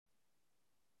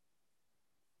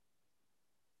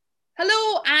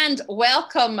Hello and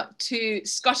welcome to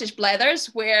Scottish Blethers,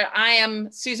 where I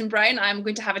am Susan Brown. I'm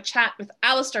going to have a chat with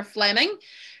Alistair Fleming,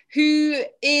 who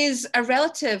is a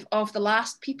relative of the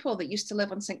last people that used to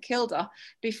live on St Kilda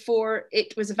before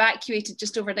it was evacuated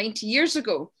just over 90 years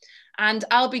ago. And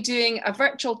I'll be doing a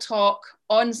virtual talk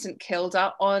on St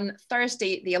Kilda on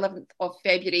Thursday, the 11th of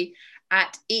February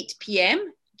at 8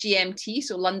 p.m. GMT,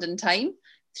 so London time,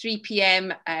 3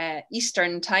 p.m.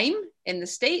 Eastern time in the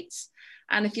States.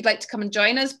 And if you'd like to come and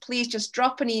join us, please just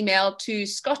drop an email to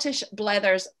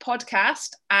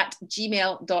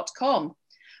scottishbletherspodcast@gmail.com.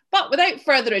 But without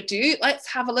further ado, let's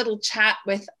have a little chat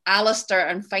with Alistair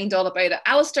and find all about it.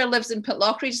 Alistair lives in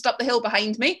Pitlochry, just up the hill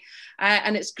behind me,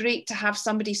 and it's great to have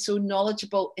somebody so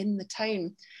knowledgeable in the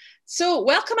town. So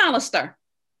welcome, Alistair.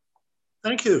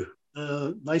 Thank you.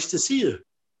 Nice to see you.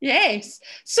 Yes.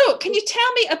 So can you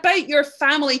tell me about your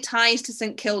family ties to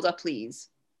St Kilda, please?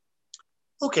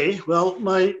 Okay, well,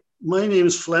 my name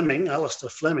is Fleming, Alistair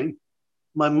Fleming.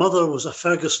 My mother was a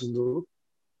Ferguson, though,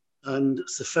 and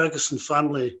it's the Ferguson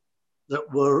family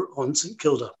that were on St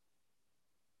Kilda.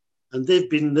 And they've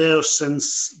been there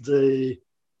since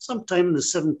sometime in the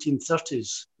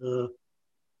 1730s. In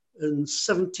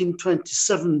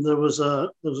 1727, there was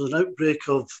an outbreak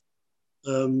of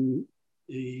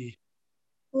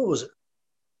what was it?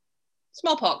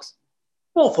 Smallpox.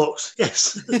 Smallpox,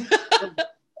 yes.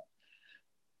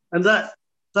 And that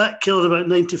killed about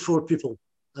 94 people.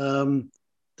 The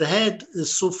head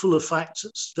is so full of facts,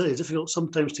 it's very difficult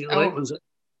sometimes to get the right ones.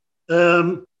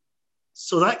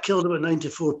 So that killed about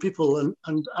 94 people.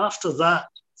 And after that,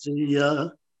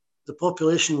 the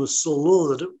population was so low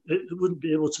that it wouldn't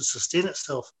be able to sustain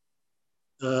itself.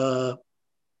 So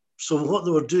what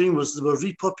they were doing was they were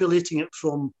repopulating it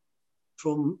from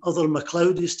other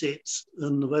MacLeod estates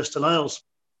in the Western Isles.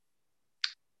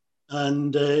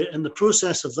 And in the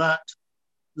process of that,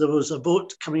 there was a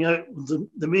boat coming out.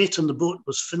 The mate on the boat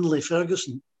was Finlay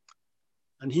Ferguson,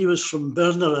 and he was from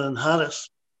Bernera and Harris.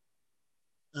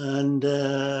 And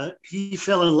he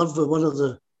fell in love with one of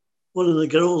the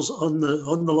girls on the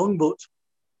longboat.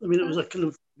 I mean, it was a kind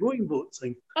of rowing boat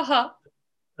thing. Uh-huh.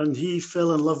 And he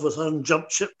fell in love with her and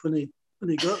jumped ship when he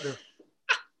got there.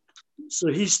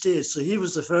 So he stayed. So he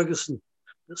was the Ferguson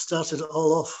that started it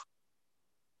all off.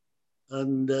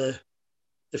 And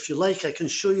if you like, I can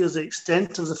show you the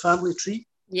extent of the family tree.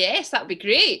 Yes, that would be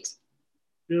great.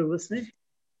 Bear with me.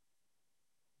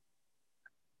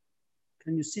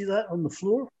 Can you see that on the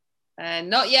floor?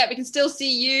 Not yet. We can still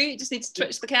see you. You just need to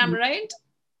twitch the camera around.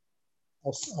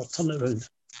 I'll turn it around.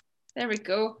 There we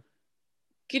go.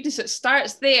 Goodness, it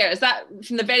starts there. Is that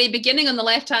from the very beginning on the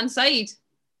left-hand side?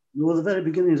 No, the very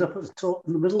beginning is up at the top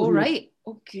in the middle. Oh, right.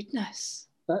 Oh, goodness.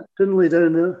 That Finlay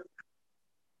down there.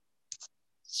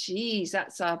 Jeez,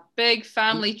 that's a big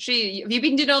family tree. Have you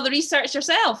been doing all the research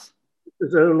yourself?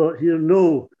 Is there a lot here?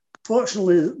 No.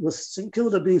 Fortunately, with St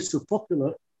Kilda being so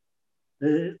popular,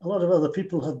 a lot of other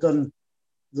people have done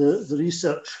the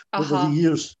research over the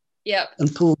years. Yep.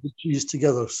 And pulled the trees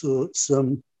together. So it's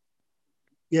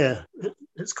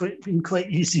it's been quite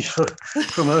easy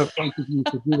from our point of view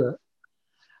to do that.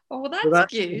 Oh, well,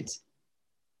 that's good.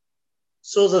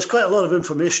 So there's quite a lot of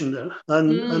information there,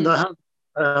 and I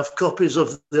have copies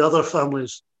of the other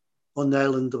families on the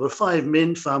island. There were 5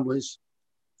 main families.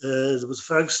 There was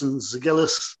Fergusons, the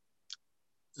Gillis,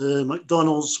 the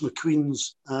MacDonalds,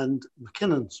 McQueens, and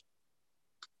McKinnons.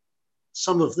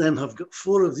 Some of them have got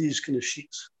 4 of these kind of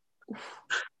sheets.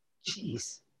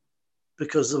 Jeez.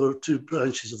 Because there were 2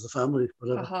 branches of the family,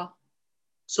 whatever. Uh-huh.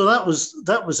 So that was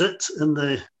it in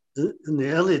the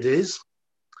early days.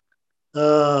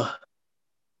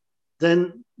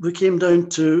 Then we came down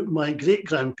to my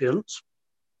great-grandparents,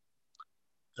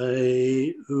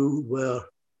 who were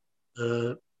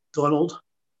Donald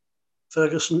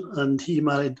Ferguson, and he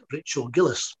married Rachel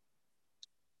Gillis.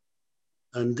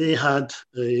 And they had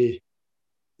 4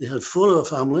 of a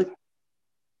family.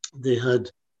 They had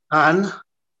Anne,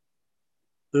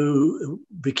 who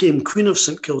became Queen of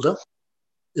St Kilda,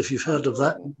 if you've heard of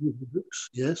that in the books.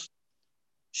 Yes.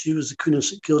 She was the Queen of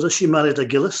St Kilda. She married a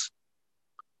Gillis,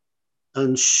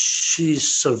 and she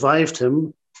survived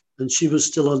him, and she was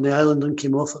still on the island and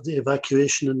came off at the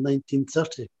evacuation in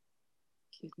 1930.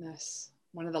 Goodness,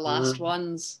 one of the last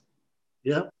ones.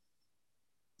 Yeah.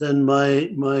 Then my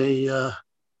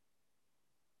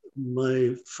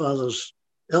father's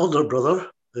elder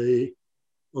brother, they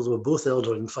were both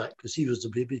elder, in fact, because he was the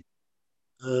baby.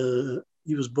 My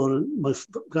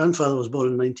grandfather was born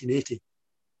in 1980,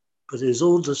 but his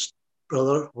oldest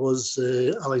brother was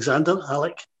Alexander,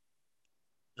 Alec,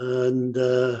 and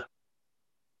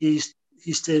he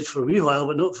he stayed for a wee while,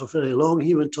 but not for very long.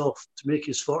 He went off to make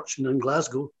his fortune in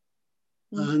Glasgow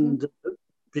and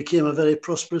became a very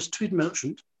prosperous tweed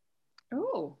merchant.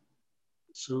 Oh.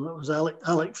 So that was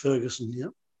Alec Ferguson, yeah.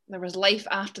 There was life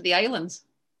after the islands.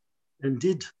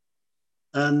 Indeed.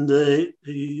 And the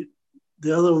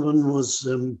other one was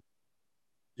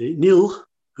Neil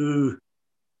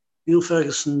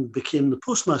Ferguson became the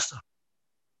postmaster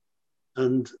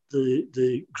and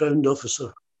the ground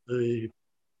officer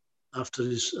after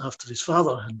his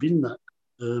father had been that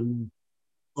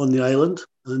on the island.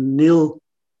 And Neil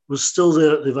was still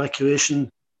there at the evacuation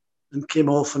and came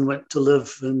off and went to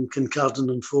live in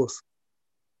Kincardine and Forth.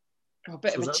 A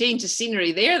bit of a change of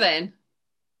scenery there then.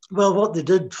 Well, what they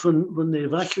did when they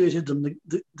evacuated them,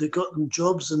 they got them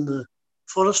jobs in the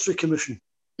Forestry Commission.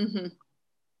 Mm-hmm.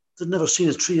 They'd never seen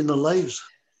a tree in their lives.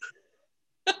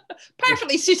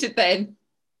 Perfectly suited then.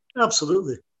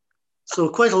 Absolutely. So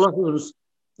quite a lot of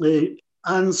them,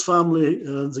 Anne's family,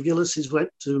 the Gillises, went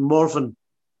to Morven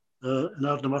in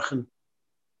Ardnamurchan.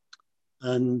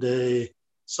 And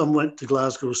some went to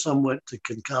Glasgow, some went to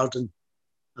Kincardine,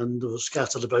 and they were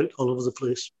scattered about all over the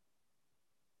place.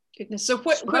 Goodness. So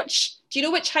which do you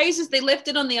know which houses they lived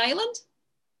in on the island?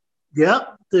 Yeah,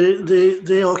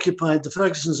 they occupied, the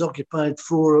Fergusons occupied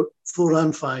 4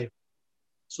 and 5.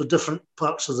 So different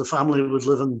parts of the family would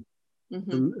live in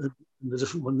the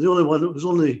different one.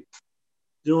 The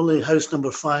only house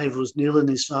number 5 was Neil and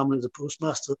his family, the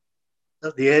postmaster,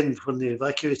 at the end when they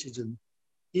evacuated. And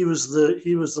he was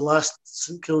the last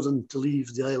St Kildan to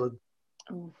leave the island.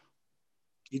 Oh.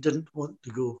 He didn't want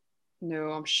to go.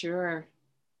 No, I'm sure.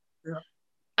 Yeah.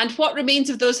 And what remains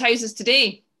of those houses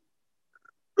today?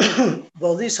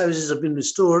 Well, these houses have been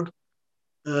restored.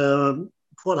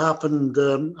 What happened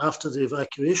after the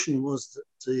evacuation was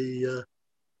that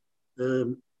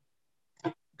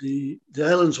the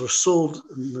islands were sold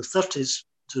in the 30s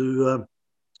to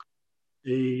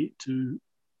the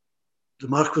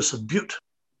Marquess of Bute,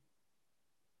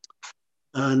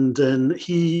 and then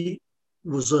he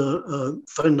was a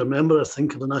founder member, I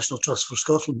think, of the National Trust for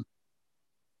Scotland,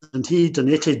 and he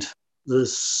donated the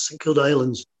St Kilda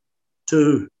Islands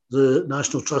to the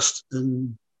National Trust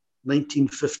in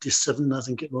 1957, I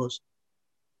think it was.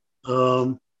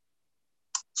 So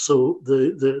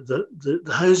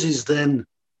the houses then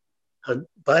had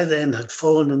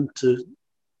fallen into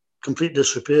complete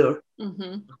disrepair,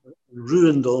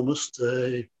 ruined almost,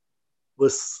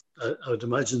 with, I would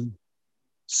imagine,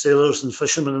 sailors and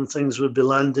fishermen and things would be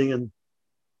landing and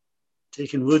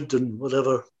taking wood and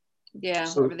whatever. Yeah,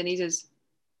 so whatever they needed.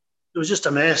 It was just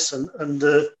a mess, and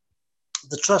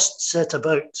the trust set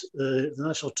about, the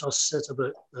National Trust set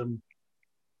about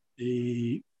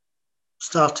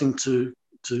starting to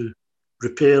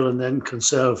repair and then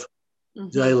conserve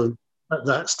the island at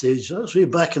that stage. That was way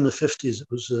back in the 50s.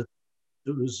 It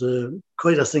was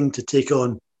quite a thing to take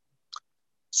on.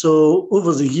 So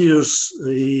over the years,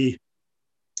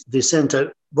 they sent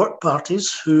out work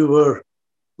parties who were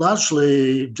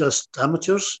largely just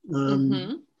amateurs,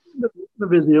 maybe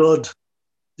the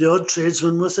odd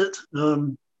tradesman with it,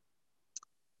 and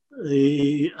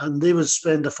they would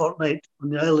spend a fortnight on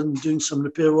the island doing some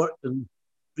repair work and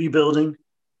rebuilding,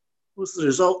 with the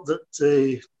result that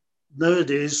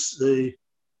nowadays the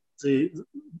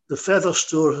feather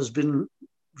store has been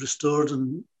restored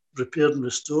and repaired and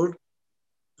restored,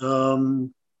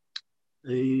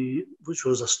 which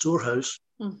was a storehouse.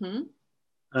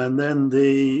 And then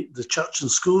the church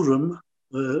and schoolroom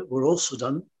were also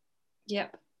done.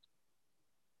 Yep.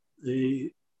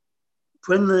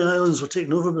 When the islands were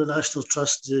taken over by the National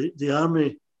Trust, the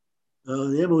Army,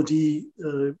 the MOD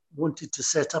wanted to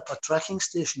set up a tracking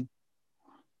station.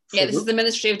 Yeah, this is the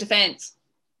Ministry of Defence.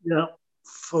 Yeah,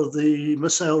 for the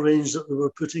missile range that they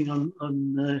were putting on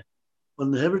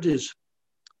the Hebrides.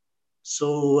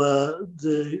 So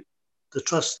the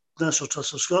National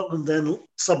Trust of Scotland then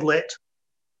sublet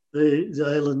the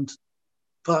island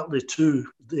partly to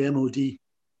the MOD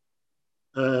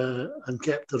and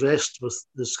kept the rest with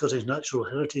the Scottish Natural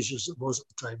Heritage as it was at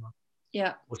the time.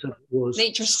 Yeah. Whatever it was.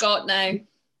 Nature Scot now.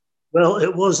 Well,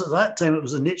 it was at that time, it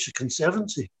was the Nature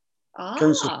Conservancy.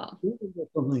 Council or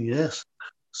something, yes.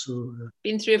 So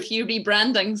been through a few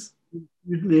rebrandings.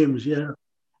 Good names, yeah.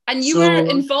 And you were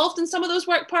involved in some of those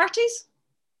work parties?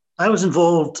 I was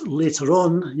involved later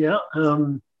on, yeah.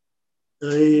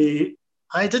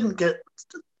 I didn't get,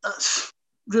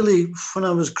 really, when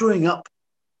I was growing up,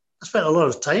 I spent a lot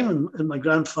of time in my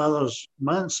grandfather's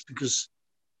manse, because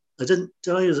I didn't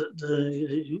tell you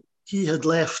that he had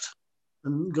left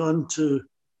and gone to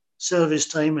serve his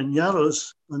time in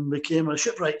Yarrows and became a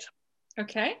shipwright.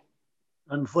 Okay.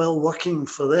 And while working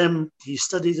for them, he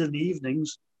studied in the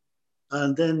evenings,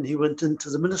 and then he went into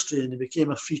the ministry and he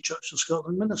became a Free Church of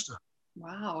Scotland minister.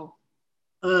 Wow.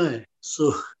 Aye.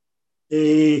 So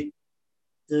when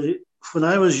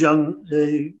I was young,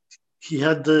 he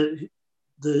had the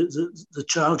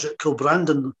charge at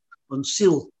Kilbrandon on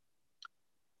Seal.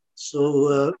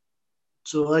 So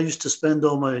I used to spend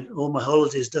all my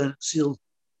holidays down at Seal,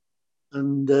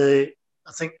 and I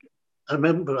think I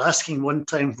remember asking one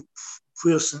time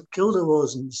where St Kilda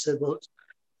was, and he said, "Well,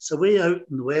 it's away out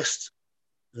in the west."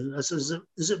 And I said,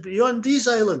 "Is it beyond these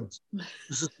islands?"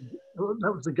 Said, "Oh,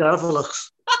 that was the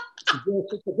Garvalachs."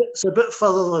 It's a bit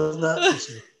further than that, he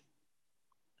said.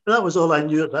 That was all I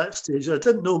knew at that stage. I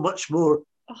didn't know much more,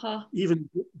 even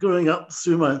growing up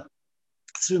through my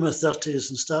 30s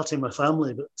and starting my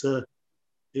family. But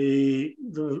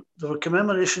there were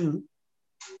commemoration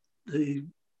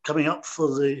coming up for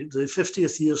the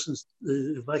 50th year since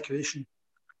the evacuation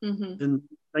in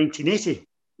 1980.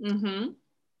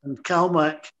 And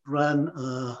CalMac ran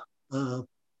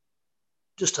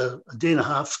just a day and a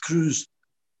half cruise,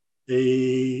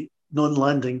 a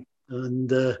non-landing,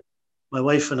 and my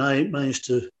wife and I managed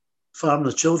to farm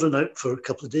the children out for a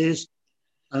couple of days,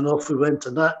 and off we went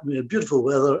on that. We had beautiful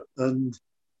weather, and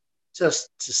just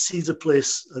to see the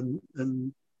place,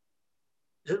 and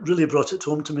it really brought it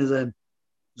home to me then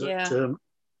that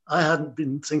I hadn't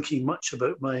been thinking much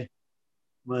about my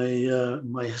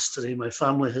history, my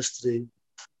family history.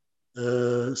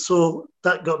 So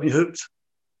that got me hooked,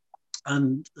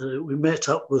 and we met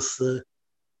up with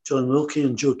John Wilkie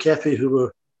and Joe Keppie, who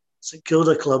were St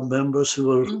Kilda Club members, who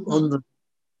were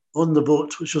on the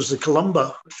boat, which was the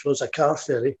Columba, which was a car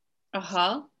ferry.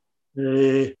 And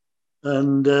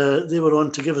they were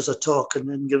on to give us a talk and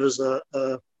then give us a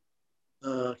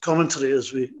commentary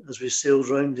as we sailed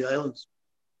around the islands.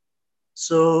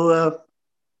 So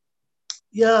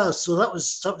so that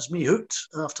was me hooked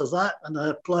after that, and I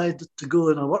applied to go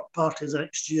in a work party the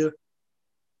next year,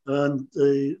 and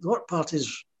the work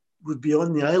parties would be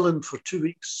on the island for 2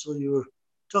 weeks, so you were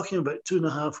talking about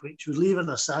 2.5 weeks. You leave on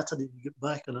a Saturday, you get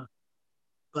back on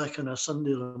a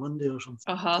Sunday or a Monday or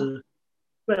something.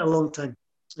 Quite a long time,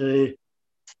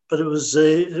 but it was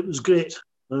great,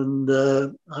 and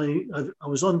I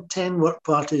was on 10 work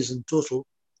parties in total.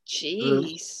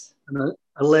 Jeez. And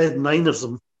I led 9 of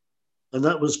them, and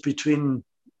that was between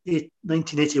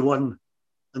 1981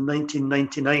 and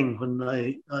 1999, when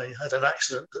I had an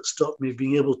accident that stopped me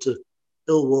being able to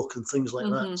hill walk and things like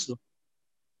that. So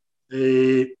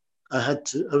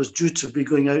I was due to be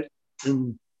going out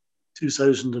in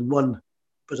 2001,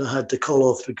 but I had to call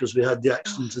off because we had the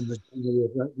accident in the January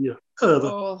of that year.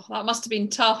 However, that must have been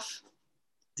tough.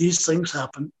 These things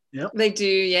happen. Yeah, they do.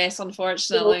 Yes,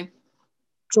 unfortunately.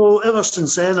 So ever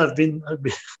since then, I've been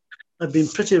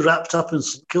pretty wrapped up in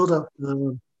St Kilda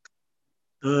in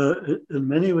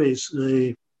many ways.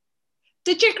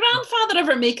 Did your grandfather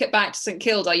ever make it back to St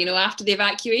Kilda, after the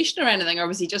evacuation or anything, or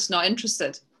was he just not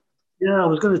interested? Yeah, I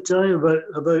was going to tell you about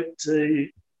what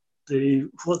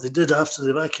they did after the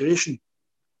evacuation.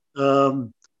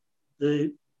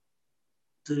 The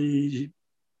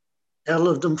Earl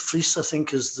of Dumfries, I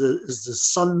think, is the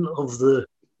son of the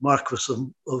Marquis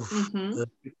of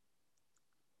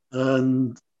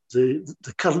and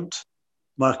the current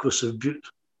Marquis of Bute.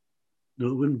 No,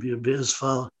 it wouldn't be his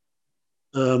father.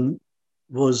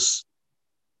 Was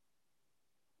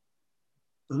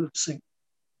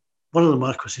one of the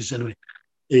Marquises anyway.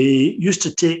 He used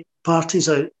to take parties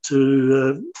out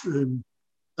to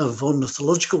have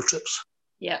ornithological trips.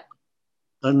 Yeah.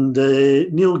 And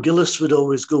Neil Gillis would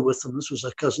always go with them. This was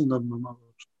a cousin of my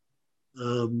mother's,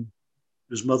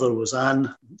 whose mother was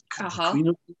Anne, the Queen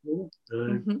of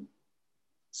the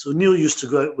So Neil used to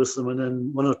go out with them, and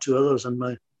then one or two others. And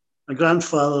my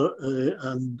grandfather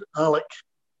and Alec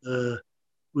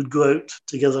would go out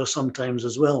together sometimes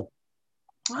as well.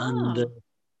 And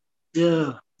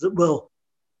there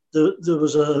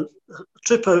was a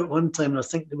trip out one time, and I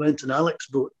think they went in Alec's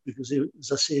boat because he,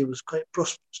 as I say, he was quite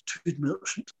prosperous food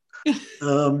merchant.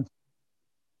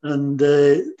 And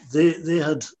they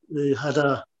had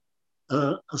a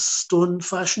stone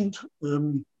fashioned,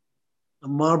 a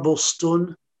marble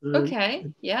stone.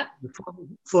 The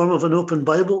form of an open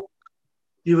Bible.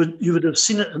 You would have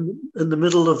seen it in the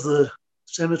middle of the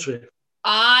cemetery.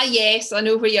 Yes, I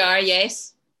know where you are.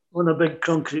 Yes, on a big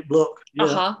concrete block.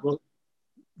 Yeah. Well,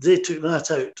 they took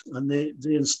that out and they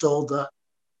installed that.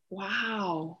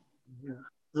 Wow. Yeah,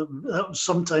 that was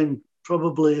sometime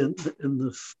probably in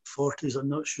the 40s. I'm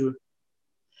not sure.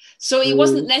 So he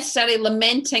wasn't necessarily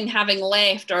lamenting having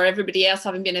left or everybody else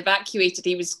having been evacuated.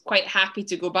 He was quite happy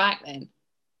to go back then.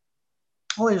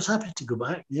 Oh, he was happy to go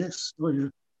back, yes. Oh, yeah.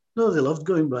 No, they loved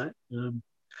going back. And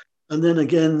then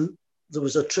again, there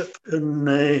was a trip in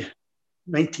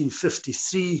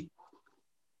 1953,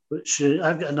 which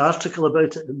I've got an article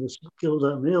about it in the St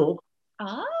Kilda Mail.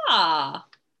 Ah.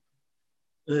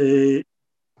 3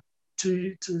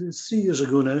 years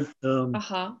ago now.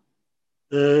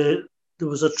 There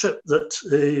was a trip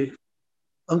that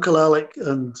Uncle Alec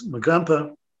and my grandpa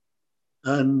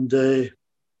and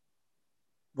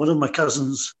one of my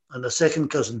cousins and a second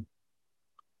cousin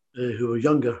who were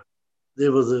younger, they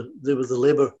were the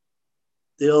labour.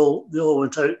 They all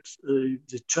went out. They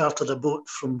chartered a boat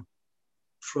from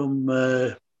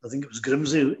I think it was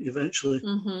Grimsey eventually,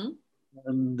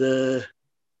 and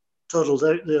toddled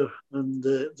out there. And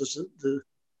there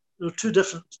are two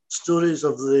different stories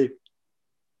of the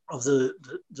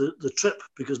trip,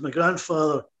 because my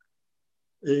grandfather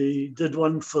did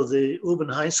one for the Oban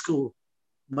High School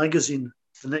magazine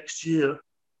the next year,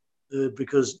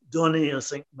 because Donnie, I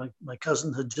think my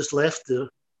cousin, had just left there.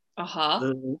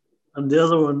 And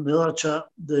the other chap,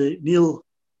 the Neil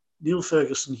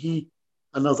Ferguson,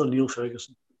 another Neil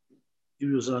Ferguson, he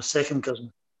was a second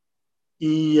cousin.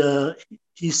 He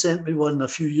sent me one a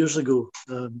few years ago,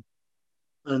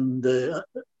 and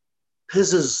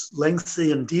his is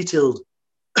lengthy and detailed.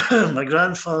 My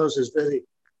grandfather's is very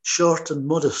short and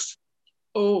modest.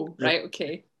 Oh, right,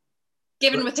 okay.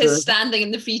 Given with his standing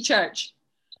in the Free Church.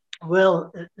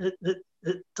 Well, it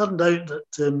turned out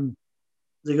that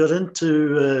they got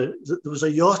into, there was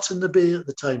a yacht in the bay at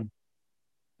the time,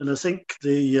 and I think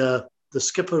the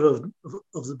skipper of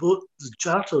the boat, the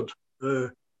chartered,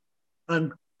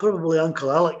 and probably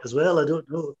Uncle Alec as well. I don't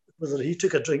know whether he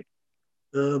took a drink,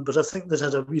 but I think they'd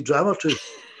had a wee dram or two.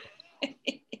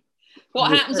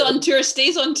 What happens on tour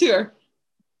stays on tour.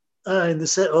 And they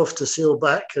set off to sail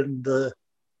back, and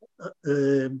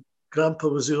Grandpa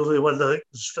was the only one that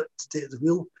was fit to take the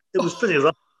wheel. It was pretty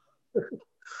rough,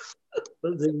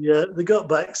 but they got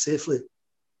back safely.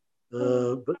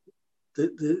 But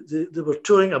they were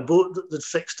towing a boat that they'd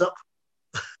fixed up,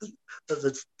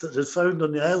 that they'd found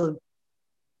on the island,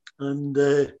 and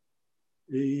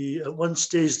at one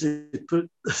stage they put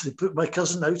my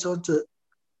cousin out onto it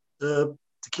to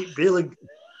keep bailing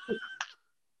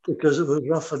because it was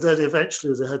rough, and then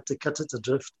eventually they had to cut it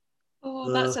adrift.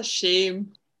 Oh, that's a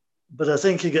shame. But I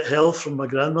think he got hell from my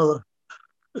grandmother.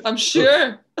 I'm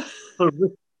sure. for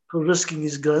risking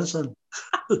his grandson.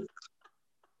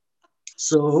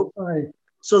 So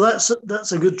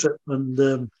that's a good trip,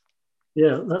 and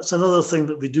yeah, that's another thing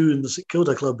that we do in the St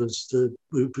Kilda Club is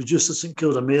we produce the St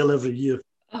Kilda Mail every year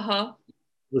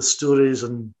with stories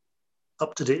and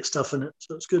up-to-date stuff in it.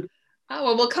 So it's good. Oh,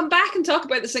 well, we'll come back and talk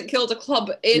about the St Kilda Club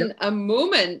in a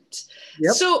moment.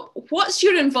 Yep. So what's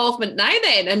your involvement now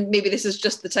then? And maybe this is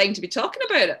just the time to be talking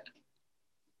about it.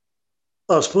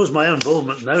 Well, I suppose my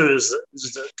involvement now is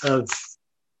that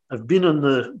I've been on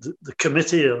the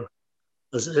committee, or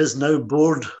as it is now,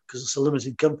 board, because it's a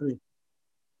limited company,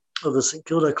 of the St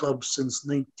Kilda Club since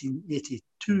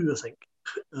 1982, I think.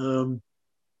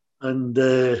 And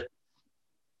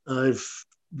I've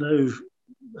now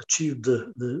achieved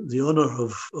the honour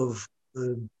of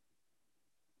a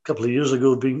couple of years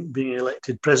ago being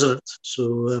elected president.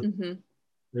 So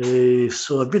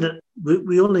so I've been at,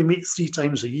 we only meet 3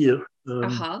 times a year.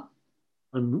 And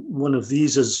one of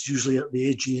these is usually at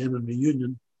the AGM and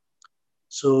reunion.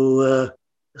 So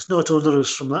it's not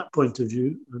onerous from that point of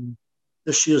view. And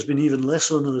this year's been even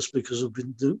less onerous because we've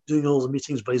been doing all the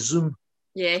meetings by Zoom.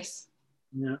 Yes.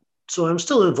 Yeah. So I'm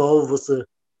still involved with the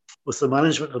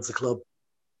management of the club,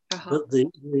 but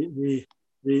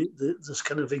this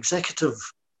kind of executive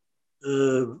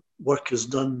work is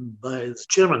done by the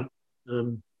chairman,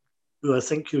 who I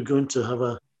think you're going to have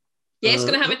going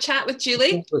to have a chat with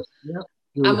Julie. Yeah.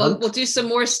 And we'll do some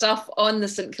more stuff on the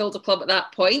St Kilda Club at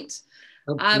that point.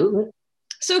 Absolutely.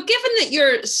 So given that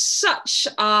you're such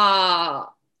a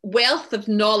wealth of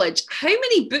knowledge, how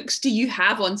many books do you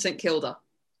have on St Kilda?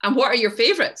 And what are your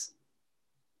favourites?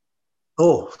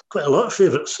 Oh, quite a lot of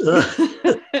favourites.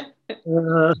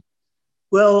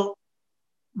 Well,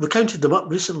 we counted them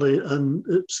up recently, and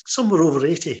it's somewhere over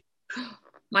 80.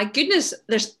 My goodness,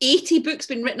 there's 80 books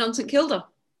been written on St Kilda.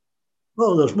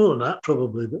 Well, there's more than that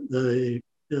probably, but I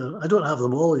don't have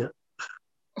them all yet.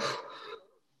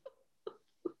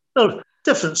 They're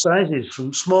different sizes,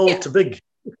 from small to big.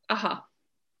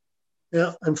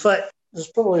 Yeah, in fact, there's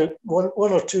probably one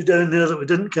or two down there that we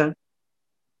didn't count.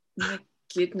 My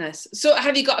goodness. So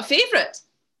have you got a favourite?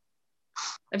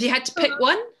 Have you had to pick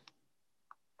one?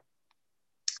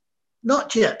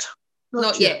 Not yet.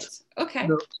 Not yet. Okay.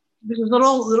 No, because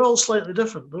they're all slightly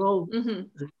different. They're all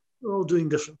doing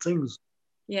different things.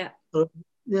 Yeah.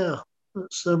 Yeah.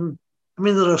 It's, I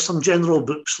mean, there are some general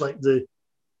books like the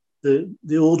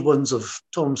old ones of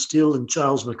Tom Steele and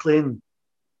Charles MacLean,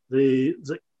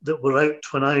 that were out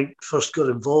when I first got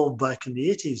involved back in the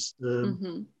 80s.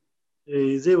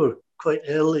 They were quite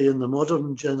early in the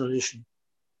modern generation,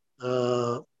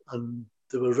 and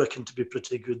they were reckoned to be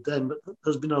pretty good then. But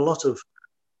there's been a lot of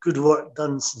good work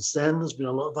done since then. There's been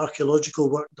a lot of archaeological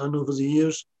work done over the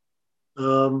years.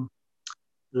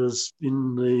 There's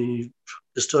been the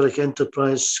Historic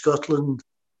Enterprise Scotland.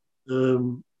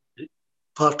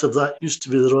 Part of that used to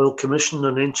be the Royal Commission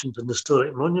on Ancient and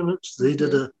Historic Monuments. They've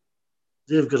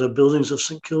got a Buildings of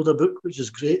St Kilda book, which is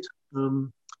great.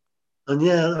 And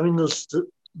yeah, I mean,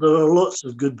 there are lots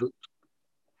of good books.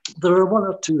 There are one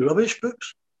or two rubbish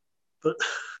books, but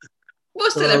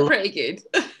most of them are pretty good.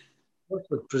 Lots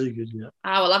are pretty good, yeah.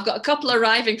 Well, I've got a couple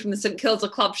arriving from the St Kilda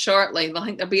Club shortly. I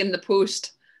think they'll be in the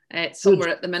post somewhere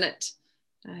at the minute.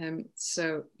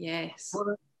 So, yes.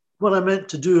 What I meant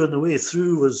to do on the way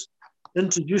through was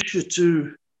introduce you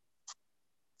to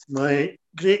my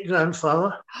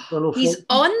great-grandfather. He's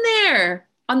on there,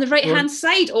 on the right-hand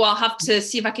side. Oh, I'll have to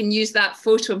see if I can use that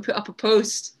photo and put up a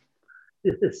post.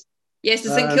 Yes, the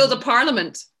St Kilda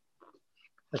Parliament.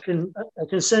 I can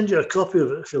send you a copy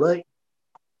of it if you like.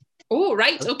 Oh,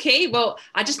 right. Okay. Well,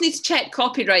 I just need to check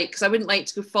copyright because I wouldn't like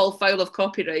to fall foul of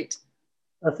copyright.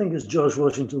 I think it's George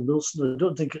Washington Wilson. I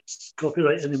don't think it's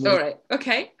copyright anymore. All right.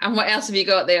 Okay. And what else have you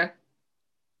got there?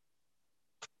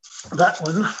 That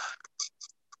one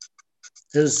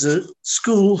is the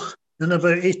school in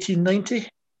about 1890.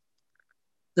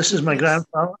 This is my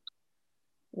grandfather.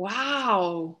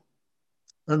 Wow.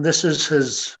 And this is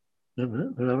his,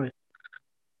 where are we?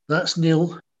 That's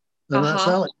Neil, and that's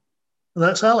Alec. And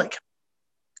that's Alec.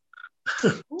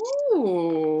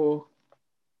 Ooh,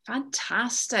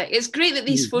 fantastic. It's great that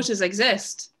these photos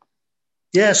exist.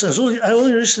 Yes, I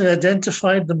only recently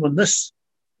identified them on this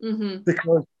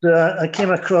because I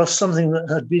came across something that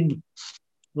had been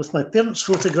with my parents'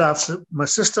 photographs that my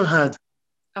sister had.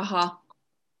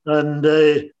 And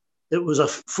it was a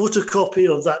photocopy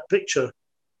of that picture.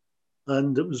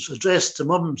 And it was addressed to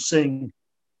Mum saying,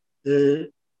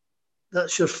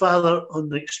 that's your father on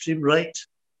the extreme right,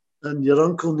 and your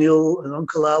Uncle Neil and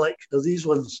Uncle Alec are these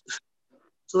ones.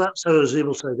 So that's how I was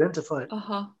able to identify it.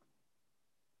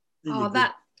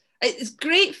 It's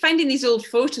great finding these old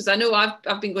photos. I know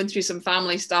I've been going through some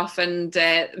family stuff, and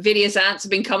various aunts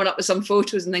have been coming up with some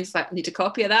photos and things like, I need a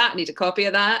copy of that, I need a copy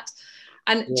of that.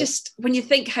 And just when you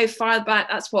think how far back,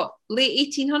 that's what,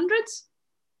 late 1800s?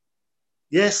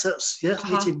 Yes, that's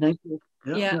 1890.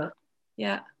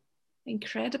 Yeah.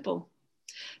 Incredible.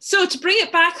 So to bring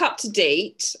it back up to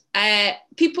date,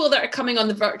 people that are coming on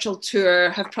the virtual tour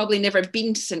have probably never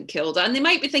been to St Kilda, and they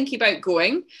might be thinking about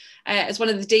going as one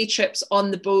of the day trips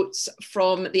on the boats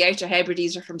from the Outer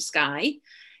Hebrides or from Skye.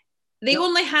 They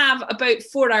only have about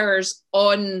 4 hours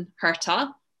on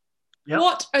Hirta.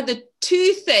 What are the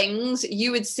 2 things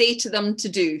you would say to them to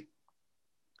do?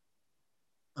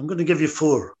 I'm going to give you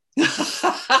 4.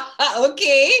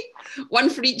 Okay, 1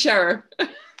 for each hour.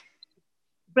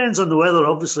 Depends on the weather,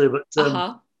 obviously, but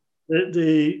the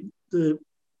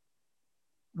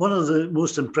one of the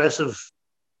most impressive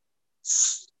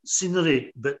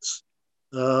scenery bits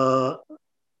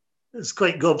is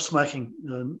quite gobsmacking.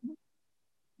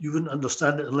 You wouldn't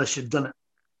understand it unless you'd done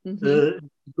it.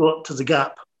 Go up to the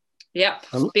Gap. Yep,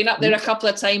 been up there a couple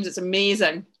of times. It's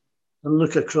amazing. And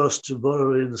look across to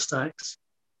Borroway and the Stacks.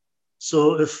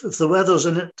 So if the weather's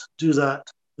in it, do that.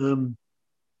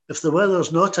 If the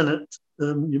weather's not in it,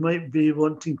 you might be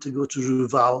wanting to go to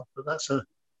Rouval, but that's an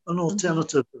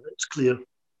alternative if it's clear.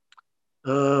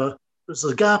 There's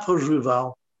the Gap or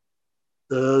Rouval.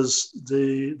 There's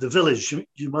the village.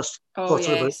 You must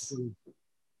potter about.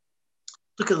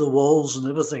 Look at the walls and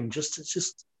everything.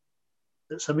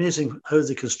 It's amazing how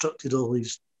they constructed all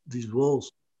these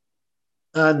walls.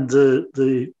 And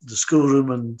the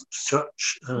schoolroom and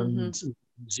church and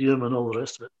museum and all the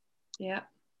rest of it. Yeah.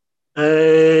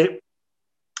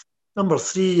 Number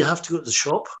 3, you have to go to the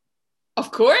shop.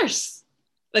 Of course.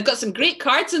 They've got some great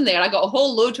cards in there. I got a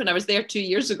whole load when I was there 2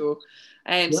 years ago.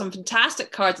 Some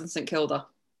fantastic cards in St Kilda.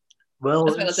 Well,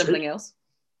 as well as everything else.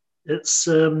 It's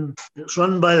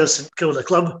run by the St Kilda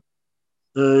Club.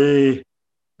 The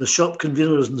shop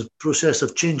convener is in the process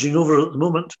of changing over at the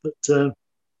moment, but the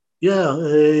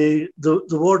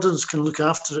wardens can look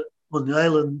after it on the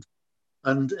island,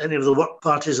 and any of the work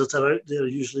parties that are out there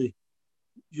usually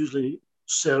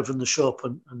serve in the shop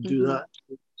and do that.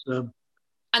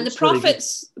 And the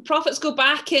profits go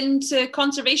back into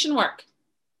conservation work.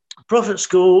 Profits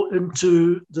go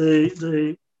into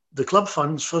the club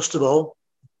funds first of all,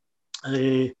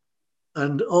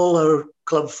 And all our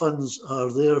club funds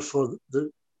are there for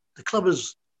the club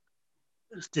is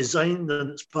designed, and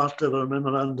it's part of our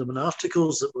memorandum and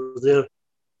articles that were there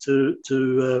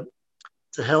to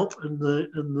help in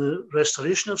the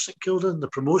restoration of St Kilda and the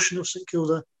promotion of St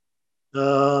Kilda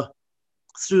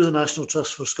through the National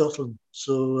Trust for Scotland.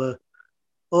 So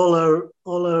all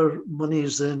our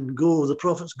monies then go, the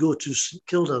profits go to St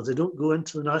Kilda. They don't go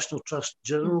into the National Trust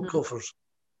general coffers,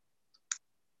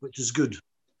 which is good.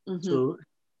 So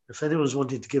if anyone's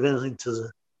wanting to give anything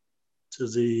to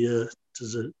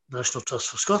the National Trust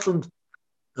for Scotland,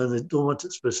 and they don't want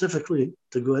it specifically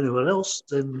to go anywhere else,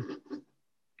 then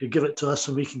you give it to us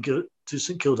and we can give it to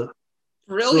St Kilda.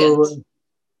 Brilliant.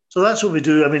 So that's what we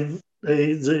do. I mean,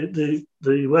 the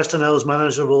Western Isles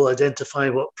manager will identify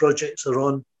what projects are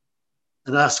on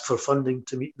and ask for funding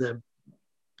to meet them.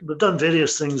 We've done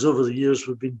various things over the years.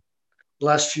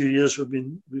 Last few years we've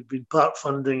been part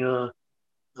funding a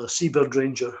seabird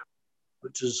ranger,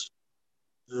 which is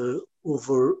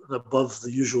over and above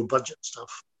the usual budget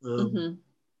stuff, and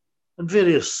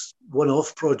various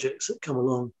one-off projects that come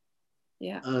along,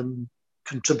 and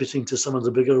contributing to some of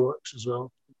the bigger works as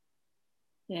well.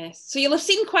 Yes, so you'll have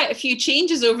seen quite a few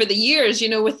changes over the years,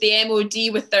 with the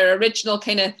MOD, with their original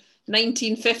kind of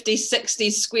 1950s,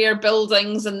 60s square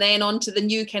buildings, and then onto the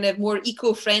new kind of more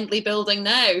eco-friendly building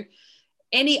now.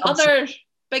 Any other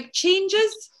big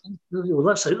changes? Well,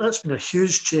 that's been a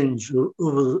huge change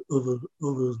over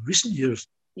recent years.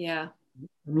 Yeah,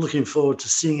 I'm looking forward to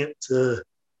seeing it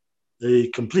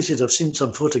completed. I've seen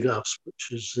some photographs,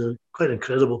 which is quite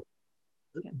incredible.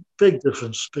 Yeah. Big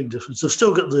difference. They've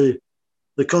still got the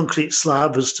concrete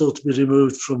slab is still to be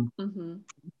removed from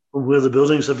where the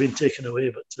buildings have been taken away,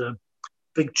 but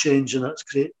big change, and that's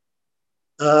great.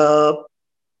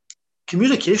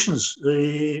 Communications.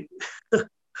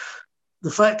 The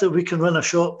fact that we can run a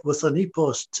shop with an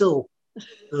EPOS till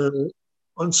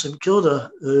on St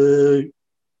Kilda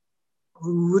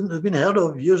wouldn't have been heard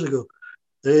of years ago.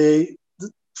 When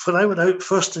I went out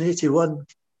first in '81,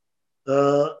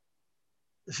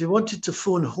 if you wanted to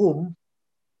phone home,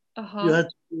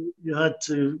 you had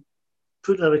to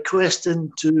put a request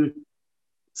in through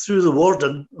the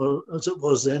warden, or as it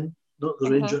was then, not the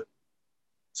ranger,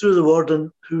 through the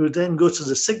warden, who would then go to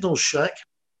the signal shack,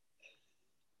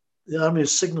 the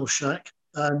Army's signal shack,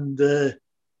 and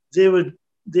they would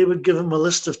give him a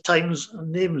list of times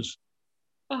and names.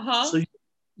 So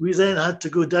we then had to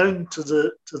go down to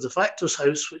the factor's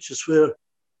house, which is where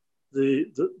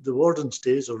the warden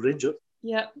stays, or ranger.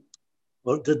 Yeah.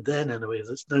 Or did then anyway.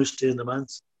 That's now stay in the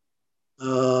manse.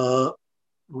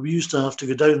 We used to have to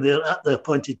go down there at the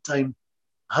appointed time,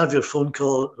 have your phone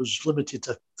call. It was limited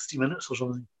to 3 minutes or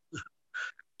something.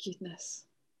 Goodness.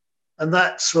 And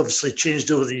that's obviously changed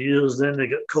over the years. Then they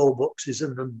get call boxes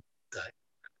in and die.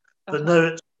 But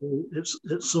now it's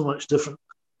so much different.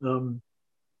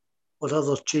 What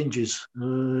other changes?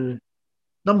 Number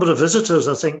of visitors,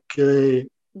 I think,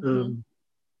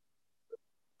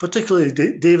 particularly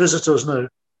day visitors now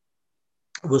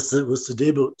with the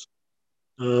day boats.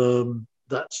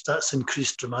 That's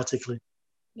increased dramatically.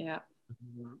 Yeah.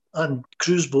 And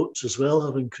cruise boats as well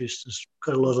have increased. There's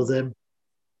quite a lot of them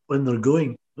when they're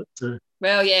going. But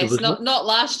well, yes, not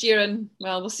last year, and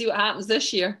well, we'll see what happens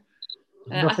this year.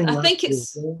 I think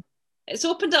it's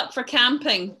opened up for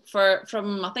camping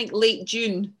from I think late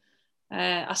June.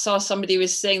 I saw somebody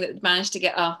was saying that managed to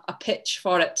get a pitch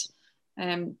for it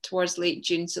towards late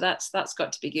June, so that's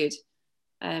got to be good.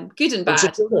 Good and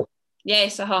bad.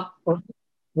 Yes, All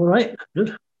right,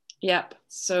 good. Yep.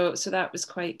 So that was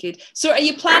quite good. So are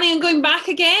you planning on going back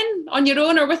again on your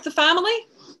own or with the family?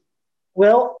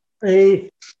 Well, I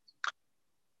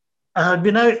had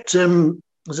been out,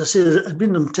 as I said, I'd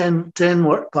been on 10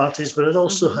 work parties, but I'd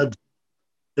also had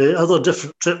other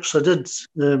different trips. I did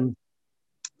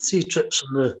 3 trips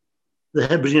on the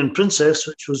Hebridean Princess,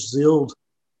 which was the old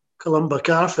Columba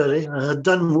car ferry. I had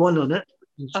done one on it.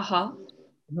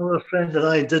 Another friend and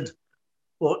I did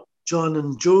what John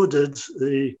and Joe did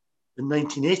in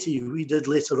 1980. We did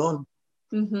later on,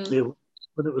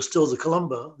 when it was still the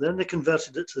Columba. Then they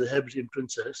converted it to the Hebridean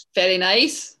Princess. Very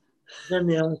nice. Then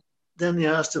they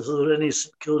asked if there were any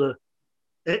St Kilda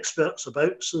experts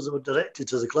about, so they were directed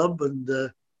to the club,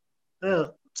 and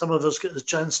some of us get the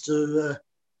chance to.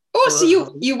 So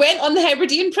you went on the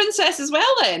Hebridean Princess as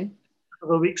well then?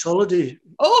 Have a week's holiday.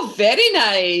 Oh, very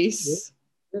nice.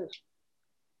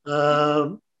 Yeah.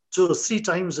 So 3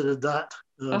 times I did that.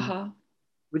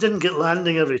 We didn't get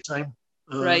landing every time.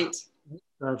 Right.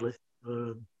 Sadly.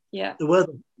 Yeah. The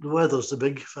weather's the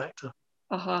big factor.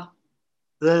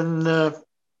 Then there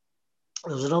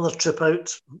was another trip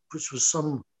out, which was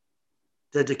some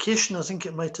dedication. I think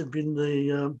it might have been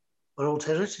the World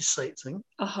Heritage Site thing.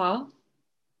 Uh-huh.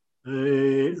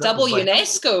 That Double was by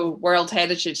UNESCO World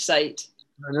Heritage Site.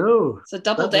 I know. So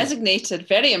double That was- designated.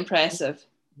 Very impressive.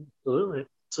 Absolutely.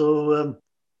 So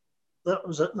that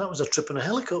was a trip in a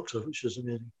helicopter, which is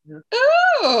amazing. Yeah.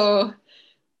 Oh.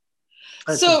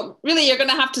 I So really, you're going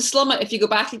to have to slum it if you go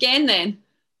back again then.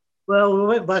 Well, we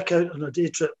went back out on a day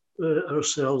trip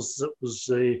ourselves. That was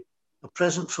a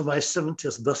present for my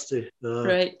 70th birthday.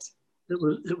 Right.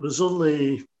 It was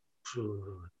only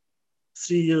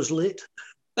 3 years late.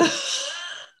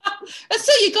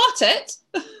 So you got it.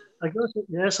 I got it,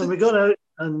 yes, and we got out,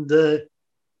 and it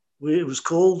was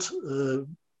cold,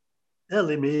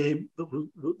 early May, but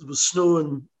there was snow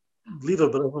and lever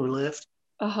by the time we left.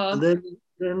 Uh-huh. And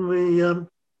then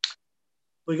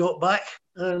we got back,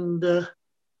 and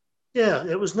yeah,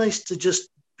 it was nice to just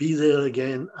be there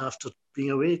again after being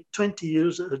away. 20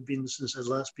 years it had been since I'd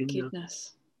last been there.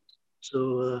 Goodness.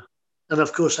 So, and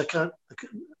of course, I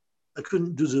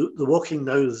couldn't do the walking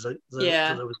now that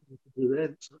I was going to do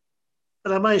then. So,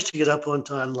 but I managed to get up on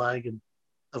Tan Lag and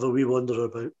have a wee wander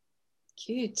about.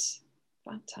 Good.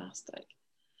 Fantastic.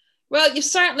 Well, you've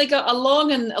certainly got a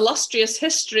long and illustrious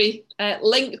history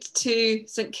linked to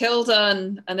St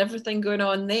Kilda and everything going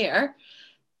on there.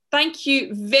 Thank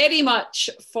you very much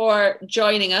for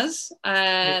joining us.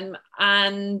 I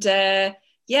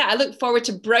look forward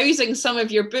to browsing some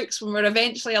of your books when we're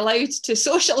eventually allowed to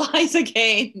socialise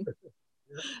again.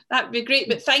 That'd be great.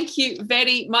 But thank you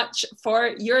very much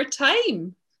for your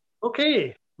time.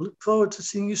 Okay. Look forward to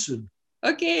seeing you soon.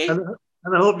 Okay. And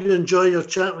I hope you enjoy your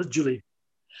chat with Julie.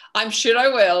 I'm sure I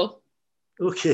will. Okay.